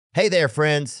Hey there,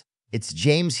 friends. It's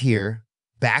James here,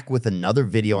 back with another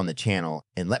video on the channel.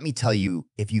 And let me tell you,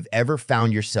 if you've ever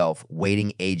found yourself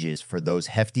waiting ages for those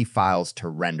hefty files to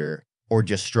render or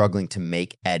just struggling to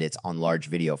make edits on large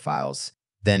video files,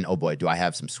 then oh boy, do I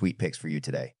have some sweet picks for you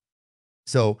today.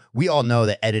 So we all know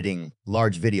that editing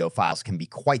large video files can be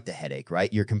quite the headache,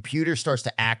 right? Your computer starts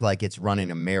to act like it's running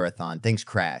a marathon. Things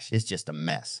crash. It's just a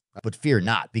mess. But fear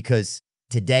not, because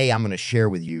today I'm going to share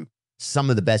with you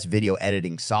some of the best video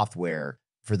editing software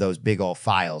for those big old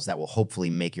files that will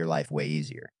hopefully make your life way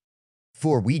easier.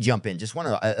 Before we jump in, just want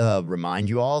to remind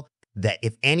you all that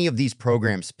if any of these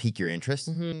programs pique your interest,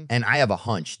 and I have a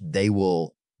hunch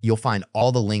you'll find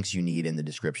all the links you need in the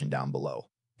description down below.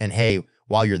 And hey,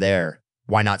 while you're there,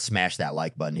 why not smash that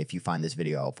like button if you find this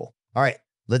video helpful? All right,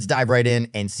 let's dive right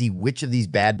in and see which of these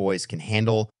bad boys can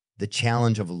handle the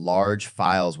challenge of large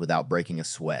files without breaking a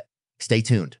sweat. Stay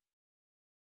tuned.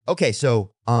 Okay,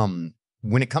 so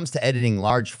when it comes to editing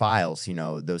large files, you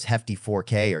know, those hefty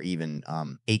 4K or even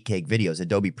 8K videos,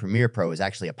 Adobe Premiere Pro is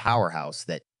actually a powerhouse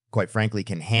that, quite frankly,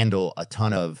 can handle a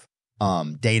ton of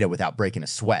data without breaking a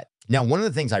sweat. Now, one of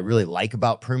the things I really like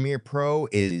about Premiere Pro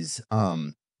is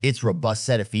its robust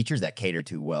set of features that cater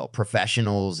to, well,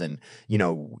 professionals and, you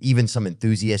know, even some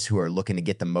enthusiasts who are looking to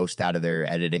get the most out of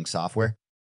their editing software.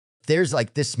 There's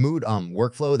like this smooth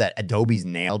workflow that Adobe's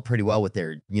nailed pretty well with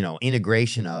their, you know,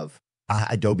 integration of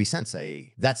Adobe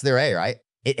Sensei. That's their A, right?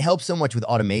 It helps so much with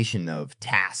automation of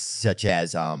tasks such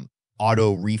as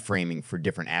auto reframing for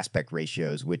different aspect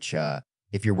ratios, which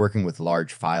if you're working with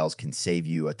large files can save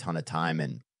you a ton of time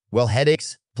and, well,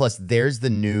 headaches. Plus, there's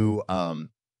the new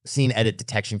scene edit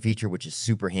detection feature, which is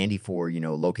super handy for, you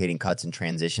know, locating cuts and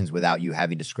transitions without you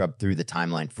having to scrub through the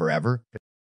timeline forever.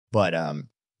 But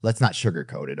let's not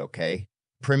sugarcoat it, okay?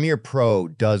 Premiere Pro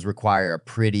does require a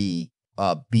pretty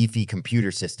beefy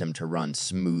computer system to run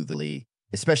smoothly,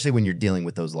 especially when you're dealing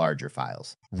with those larger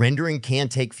files. Rendering can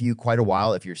take for you quite a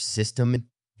while if your system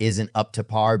isn't up to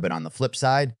par, but on the flip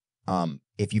side,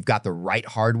 if you've got the right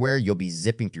hardware, you'll be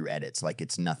zipping through edits like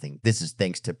it's nothing. This is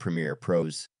thanks to Premiere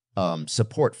Pro's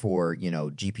support for, you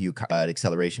know, GPU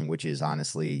acceleration, which is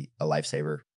honestly a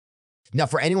lifesaver. Now,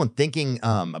 for anyone thinking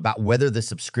about whether the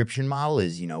subscription model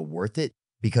is, you know, worth it,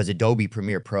 because Adobe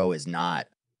Premiere Pro is not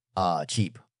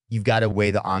cheap. You've got to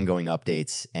weigh the ongoing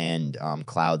updates and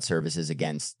cloud services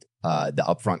against the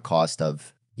upfront cost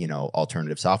of, you know,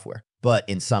 alternative software. But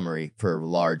in summary, for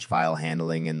large file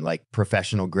handling and like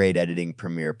professional grade editing,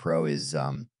 Premiere Pro is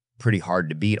pretty hard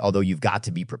to beat, although you've got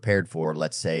to be prepared for,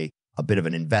 let's say, a bit of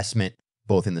an investment,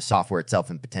 both in the software itself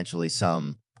and potentially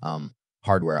some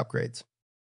hardware upgrades.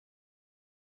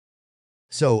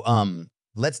 So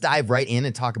let's dive right in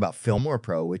and talk about Filmora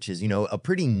Pro, which is, you know, a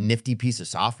pretty nifty piece of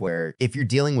software. If you're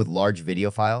dealing with large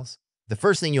video files, the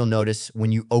first thing you'll notice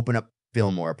when you open up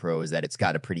Filmora Pro is that it's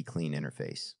got a pretty clean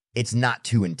interface. It's not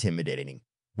too intimidating,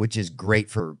 which is great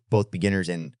for both beginners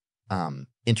and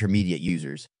intermediate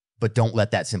users. But don't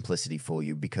let that simplicity fool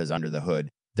you, because under the hood,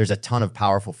 there's a ton of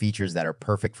powerful features that are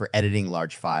perfect for editing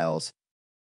large files.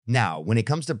 Now, when it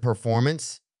comes to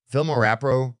performance, Filmora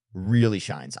Pro really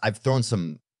shines. I've thrown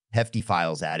some hefty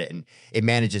files at it and it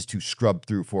manages to scrub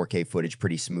through 4K footage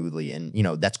pretty smoothly. And, you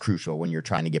know, that's crucial when you're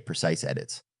trying to get precise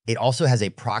edits. It also has a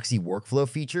proxy workflow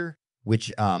feature,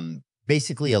 which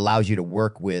basically allows you to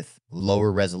work with lower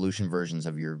resolution versions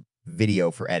of your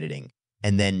video for editing.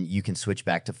 And then you can switch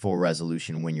back to full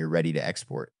resolution when you're ready to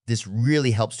export. This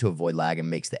really helps to avoid lag and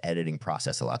makes the editing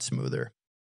process a lot smoother.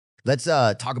 Let's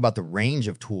talk about the range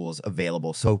of tools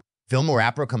available. So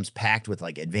Filmora Pro comes packed with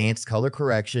like advanced color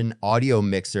correction, audio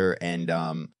mixer, and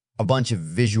a bunch of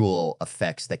visual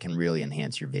effects that can really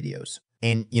enhance your videos.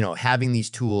 And, you know, having these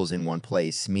tools in one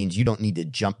place means you don't need to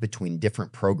jump between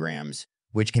different programs,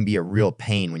 which can be a real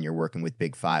pain when you're working with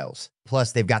big files.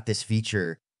 Plus, they've got this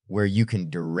feature where you can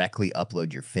directly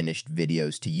upload your finished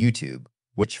videos to YouTube,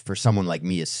 which for someone like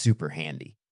me is super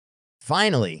handy.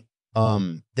 Finally,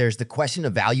 there's the question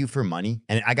of value for money.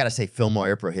 And I got to say,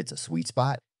 Filmora Pro hits a sweet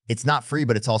spot. It's not free,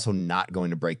 but it's also not going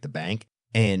to break the bank.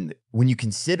 And when you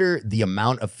consider the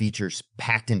amount of features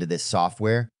packed into this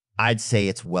software, I'd say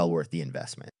it's well worth the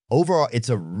investment. Overall, it's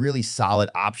a really solid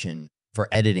option for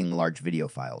editing large video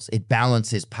files. It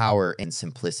balances power and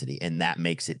simplicity, and that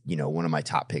makes it, you know, one of my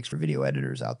top picks for video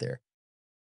editors out there.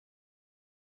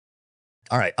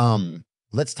 All right,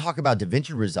 let's talk about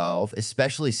DaVinci Resolve,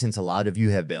 especially since a lot of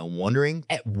you have been wondering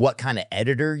at what kind of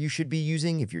editor you should be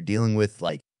using if you're dealing with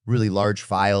like really large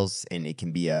files and it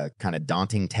can be a kind of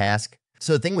daunting task.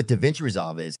 So the thing with DaVinci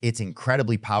Resolve is it's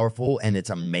incredibly powerful and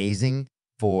it's amazing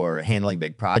for handling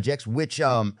big projects, which,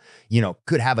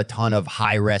 could have a ton of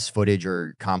high res footage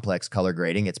or complex color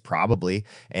grading. It's probably,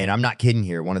 and I'm not kidding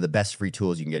here, one of the best free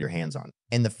tools you can get your hands on.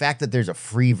 And the fact that there's a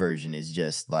free version is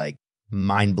just like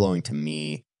mind blowing to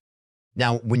me.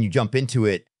 Now, when you jump into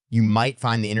it, you might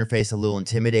find the interface a little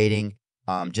intimidating,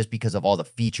 just because of all the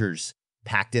features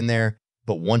packed in there.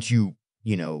 But once you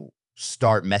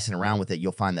start messing around with it,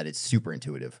 you'll find that it's super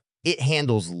intuitive. It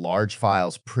handles large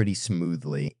files pretty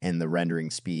smoothly, and the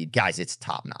rendering speed, guys, it's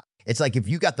top notch. It's like if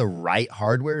you got the right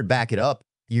hardware to back it up,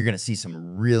 you're going to see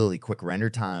some really quick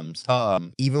render times,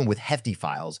 even with hefty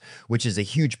files, which is a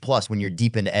huge plus when you're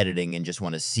deep into editing and just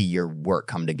want to see your work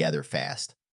come together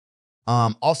fast.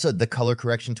 Also, the color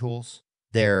correction tools,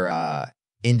 they're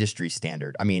industry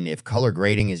standard. I mean, if color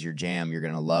grading is your jam, you're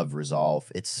going to love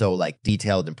Resolve. It's so like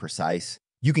detailed and precise.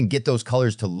 You can get those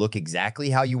colors to look exactly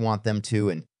how you want them to,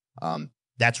 and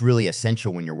that's really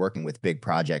essential when you're working with big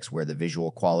projects where the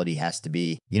visual quality has to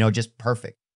be, just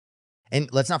perfect. And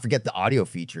let's not forget the audio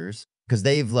features, because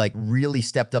they've like really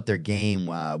stepped up their game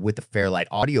with the Fairlight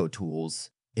audio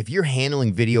tools. If you're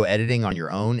handling video editing on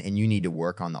your own and you need to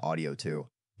work on the audio too,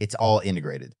 it's all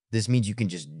integrated. This means you can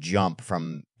just jump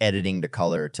from editing to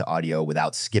color to audio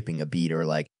without skipping a beat or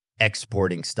like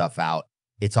exporting stuff out.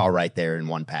 It's all right there in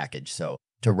one package. So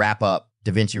to wrap up,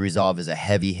 DaVinci Resolve is a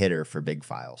heavy hitter for big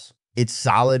files. It's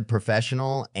solid,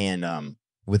 professional, and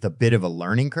with a bit of a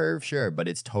learning curve, sure, but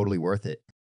it's totally worth it.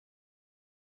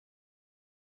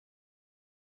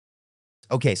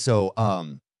 Okay, so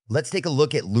let's take a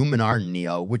look at Luminar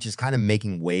Neo, which is kind of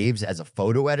making waves as a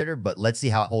photo editor, but let's see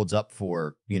how it holds up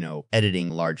for, editing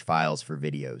large files for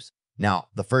videos. Now,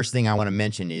 the first thing I want to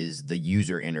mention is the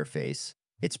user interface.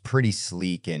 It's pretty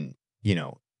sleek and,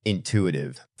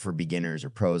 intuitive for beginners or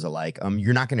pros alike.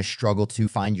 You're not going to struggle to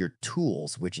find your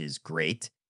tools, which is great.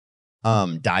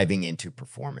 Diving into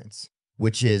performance,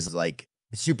 which is like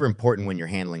super important when you're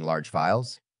handling large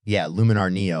files. Yeah,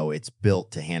 Luminar Neo, it's built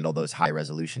to handle those high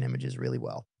resolution images really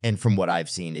well. And from what I've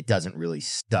seen, it doesn't really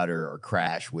stutter or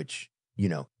crash, which,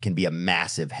 can be a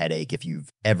massive headache if you've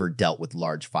ever dealt with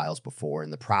large files before.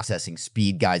 And the processing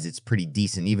speed, guys, it's pretty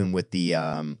decent, even with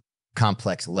the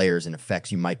complex layers and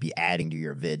effects you might be adding to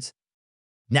your vids.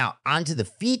 Now, onto the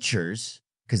features,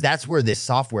 because that's where this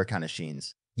software kind of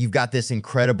shines. You've got this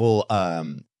incredible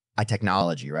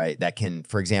technology, right? That can,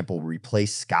 for example,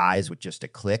 replace skies with just a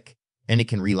click, and it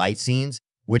can relight scenes,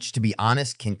 which, to be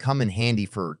honest, can come in handy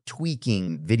for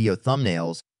tweaking video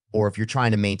thumbnails, or if you're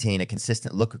trying to maintain a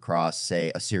consistent look across,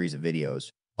 say, a series of videos.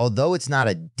 Although it's not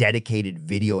a dedicated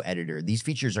video editor, these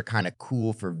features are kind of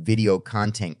cool for video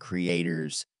content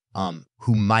creators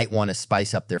who might want to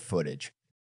spice up their footage.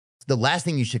 The last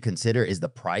thing you should consider is the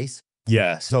price.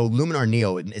 Yeah, so Luminar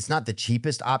Neo, it's not the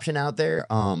cheapest option out there,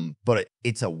 but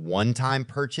it's a one-time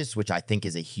purchase, which I think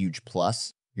is a huge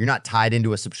plus. You're not tied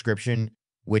into a subscription,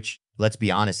 which, let's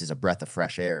be honest, is a breath of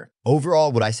fresh air.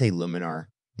 Overall, would I say Luminar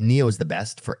Neo is the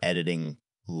best for editing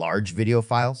large video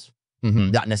files?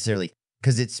 Not necessarily,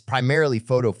 because it's primarily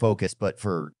photo focused, but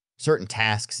for certain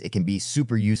tasks, it can be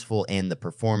super useful and the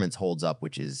performance holds up,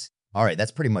 which is, all right,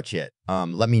 that's pretty much it.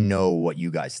 Let me know what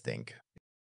you guys think.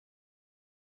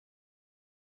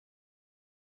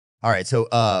 All right,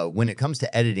 so when it comes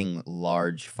to editing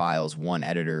large files, one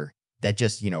editor that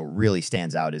just, really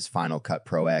stands out is Final Cut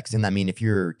Pro X. And I mean, if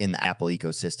you're in the Apple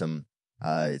ecosystem,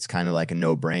 it's kind of like a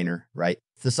no-brainer, right?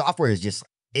 The software is just,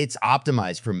 it's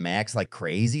optimized for Macs like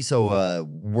crazy. So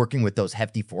working with those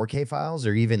hefty 4K files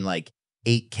or even like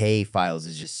 8K files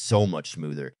is just so much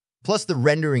smoother. Plus the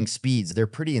rendering speeds, they're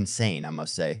pretty insane, I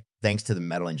must say. Thanks to the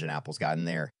Metal Engine Apple's got in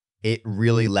there. It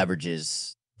really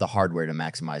leverages the hardware to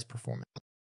maximize performance.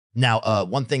 Now,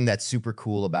 one thing that's super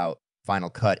cool about Final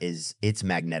Cut is its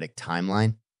magnetic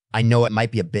timeline. I know it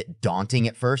might be a bit daunting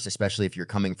at first, especially if you're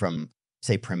coming from,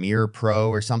 say, Premiere Pro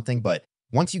or something, but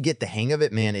once you get the hang of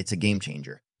it, man, it's a game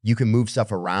changer. You can move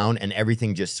stuff around and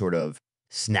everything just sort of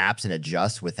snaps and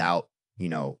adjusts without,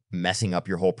 messing up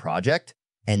your whole project.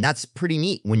 And that's pretty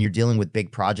neat when you're dealing with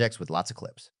big projects with lots of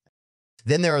clips.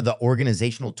 Then there are the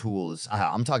organizational tools.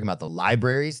 I'm talking about the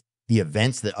libraries, the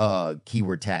events, that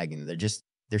keyword tagging.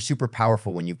 They're super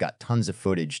powerful when you've got tons of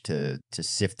footage to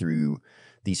sift through.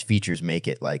 These features make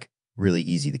it like really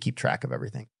easy to keep track of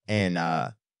everything. And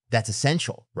that's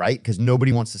essential, right? Because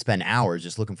nobody wants to spend hours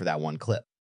just looking for that one clip.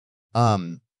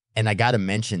 And I got to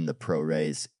mention the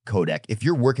ProRes codec. If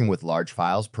you're working with large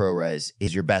files, ProRes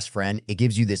is your best friend. It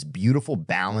gives you this beautiful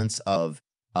balance of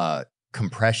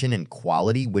compression and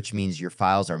quality, which means your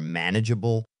files are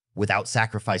manageable without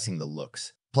sacrificing the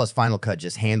looks. Plus, Final Cut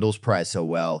just handles ProRes so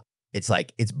well.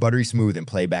 It's buttery smooth in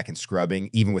playback and scrubbing,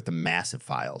 even with the massive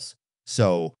files.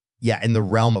 So Yeah, in the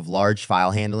realm of large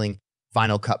file handling,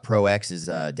 Final Cut Pro X is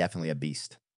definitely a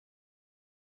beast.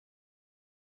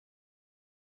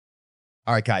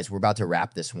 All right, guys, we're about to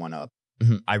wrap this one up.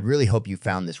 I really hope you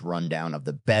found this rundown of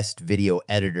the best video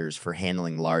editors for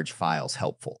handling large files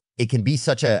helpful. It can be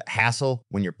such a hassle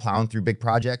when you're plowing through big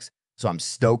projects, so I'm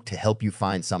stoked to help you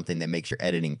find something that makes your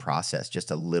editing process just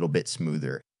a little bit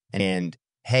smoother. And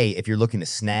hey, if you're looking to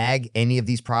snag any of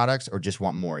these products or just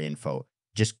want more info,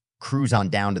 just cruise on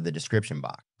down to the description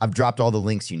box. I've dropped all the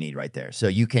links you need right there, so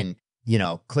you can,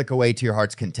 click away to your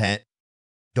heart's content.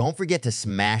 Don't forget to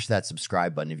smash that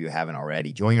subscribe button if you haven't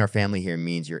already. Joining our family here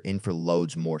means you're in for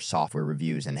loads more software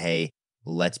reviews. And hey,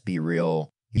 let's be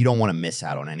real, you don't want to miss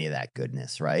out on any of that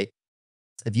goodness, right?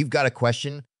 If you've got a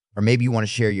question, or maybe you want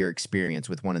to share your experience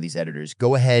with one of these editors,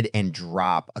 go ahead and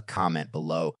drop a comment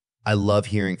below. I love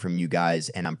hearing from you guys,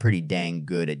 and I'm pretty dang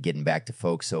good at getting back to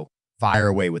folks, so fire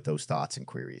away with those thoughts and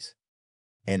queries.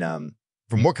 And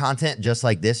for more content just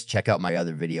like this, check out my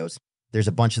other videos. There's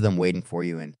a bunch of them waiting for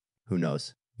you, and who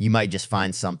knows? You might just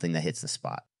find something that hits the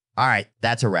spot. All right,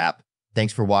 that's a wrap.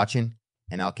 Thanks for watching,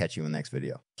 and I'll catch you in the next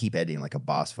video. Keep editing like a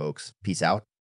boss, folks. Peace out.